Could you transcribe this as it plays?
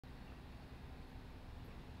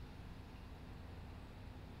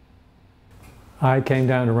I came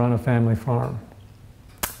down to run a family farm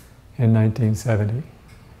in 1970,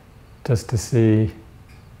 just to see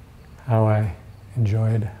how I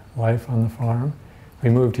enjoyed life on the farm. We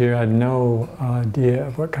moved here, had no idea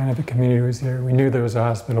of what kind of a community was here. We knew there was a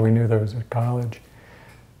hospital, we knew there was a college,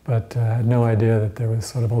 but had no idea that there was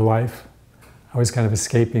sort of a life. I was kind of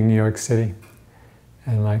escaping New York City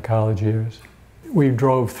in my college years. We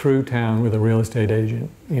drove through town with a real estate agent,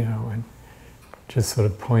 you know, and just sort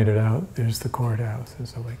of pointed out, there's the courthouse and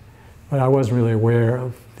something. But I wasn't really aware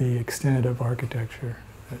of the extent of architecture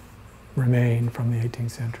that remained from the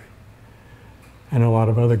 18th century, and a lot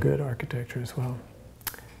of other good architecture as well.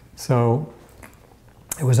 So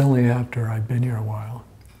it was only after I'd been here a while.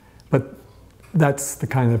 But that's the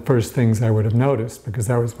kind of first things I would have noticed, because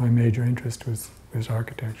that was my major interest, was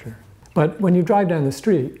architecture. But when you drive down the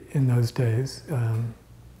street in those days, you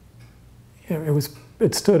know,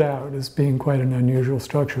 it stood out as being quite an unusual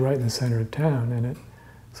structure right in the center of town, and it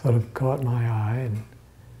sort of caught my eye, and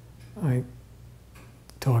I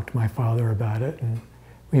talked to my father about it, and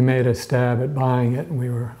we made a stab at buying it, and we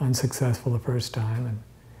were unsuccessful the first time,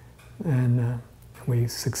 and we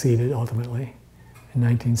succeeded ultimately in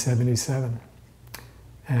 1977.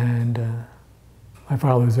 And my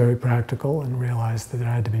father was very practical and realized that there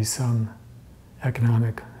had to be some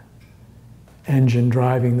economic engine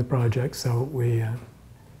driving the project, so we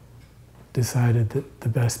decided that the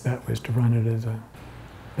best bet was to run it as a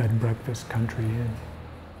bed and breakfast country inn.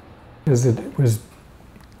 Because it was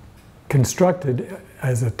constructed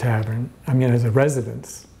as a tavern, I mean as a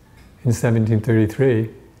residence, in 1733,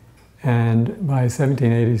 and by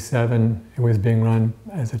 1787 it was being run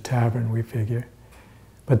as a tavern, we figure.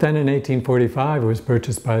 But then in 1845 it was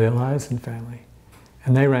purchased by the Eliason family,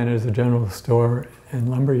 and they ran it as a general store and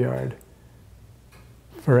lumberyard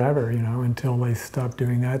forever, you know, until they stopped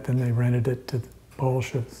doing that. Then they rented it to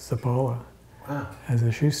Bolsha Zapola as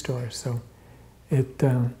a shoe store. So it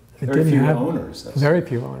very few owners. Very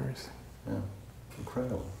few owners. Yeah,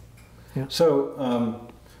 incredible. Yeah. So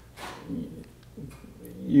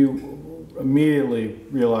you immediately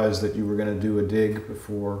realized that you were going to do a dig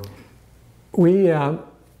before?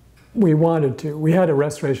 We wanted to. We had a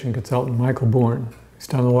restoration consultant, Michael Bourne, who's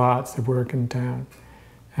done lots of work in town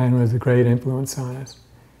and was a great influence on us.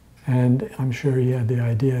 And I'm sure he had the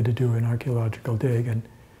idea to do an archaeological dig, and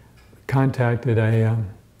contacted an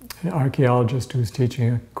archaeologist who was teaching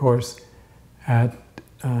a course at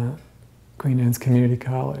Queen Anne's Community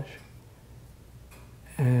College.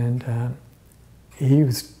 And he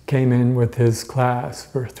came in with his class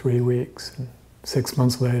for 3 weeks, and 6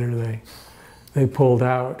 months later they pulled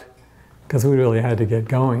out because we really had to get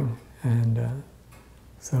going. And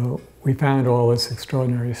so we found all this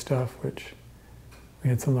extraordinary stuff, which we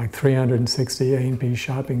had something like 360 A&P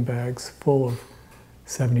shopping bags full of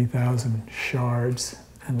 70,000 shards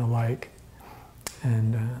and the like.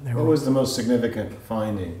 And what was the most significant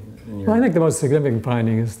finding in your... Well, I think the most significant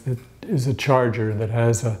finding is a charger that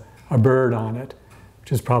has a bird on it,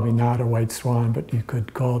 which is probably not a white swan, but you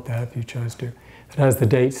could call it that if you chose to. It has the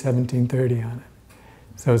date 1730 on it.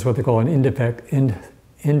 So it's what they call an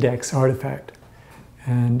index artifact.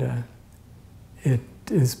 And it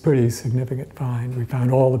is pretty significant find. We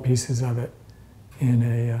found all the pieces of it in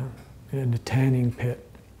a tanning pit.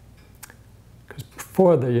 Because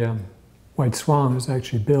before the White Swan was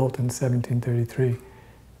actually built in 1733,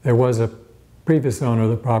 there was a previous owner of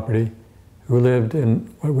the property who lived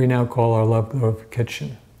in what we now call our Lovegrove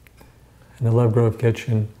kitchen. And the Lovegrove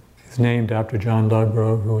kitchen is named after John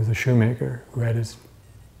Lovegrove, who was a shoemaker who had his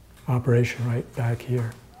operation right back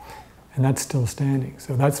here. And that's still standing.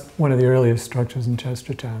 So that's one of the earliest structures in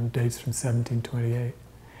Chestertown, dates from 1728.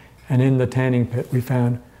 And in the tanning pit, we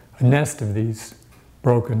found a nest of these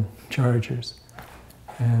broken chargers.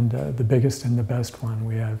 And the biggest and the best one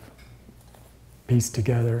we have pieced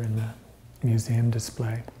together in the museum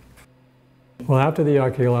display. Well, after the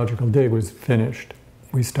archaeological dig was finished,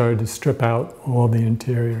 we started to strip out all the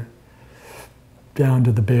interior down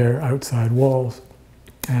to the bare outside walls.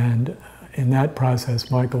 And in that process,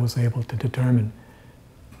 Michael was able to determine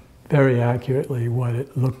very accurately what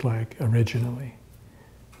it looked like originally.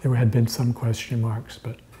 There had been some question marks,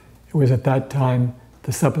 but it was at that time,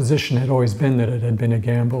 the supposition had always been that it had been a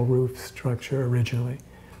gambrel roof structure originally.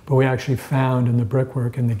 But we actually found in the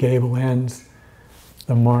brickwork in the gable ends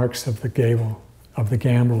the marks of the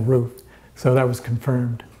gambrel roof. So that was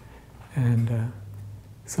confirmed. And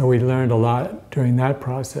so we learned a lot during that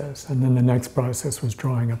process, and then the next process was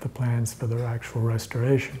drawing up the plans for the actual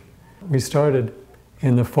restoration. We started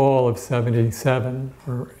in the fall of '77,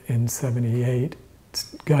 or in '78,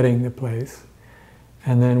 gutting the place,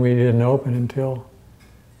 and then we didn't open until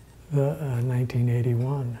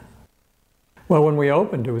 1981. Well, when we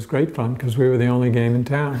opened, it was great fun because we were the only game in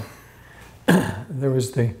town. There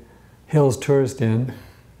was the Hills Tourist Inn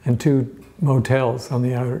and 2 motels on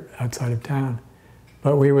the outside of town,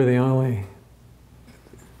 but we were the only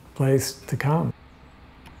place to come.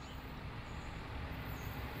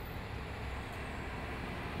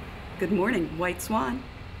 Good morning, White Swan.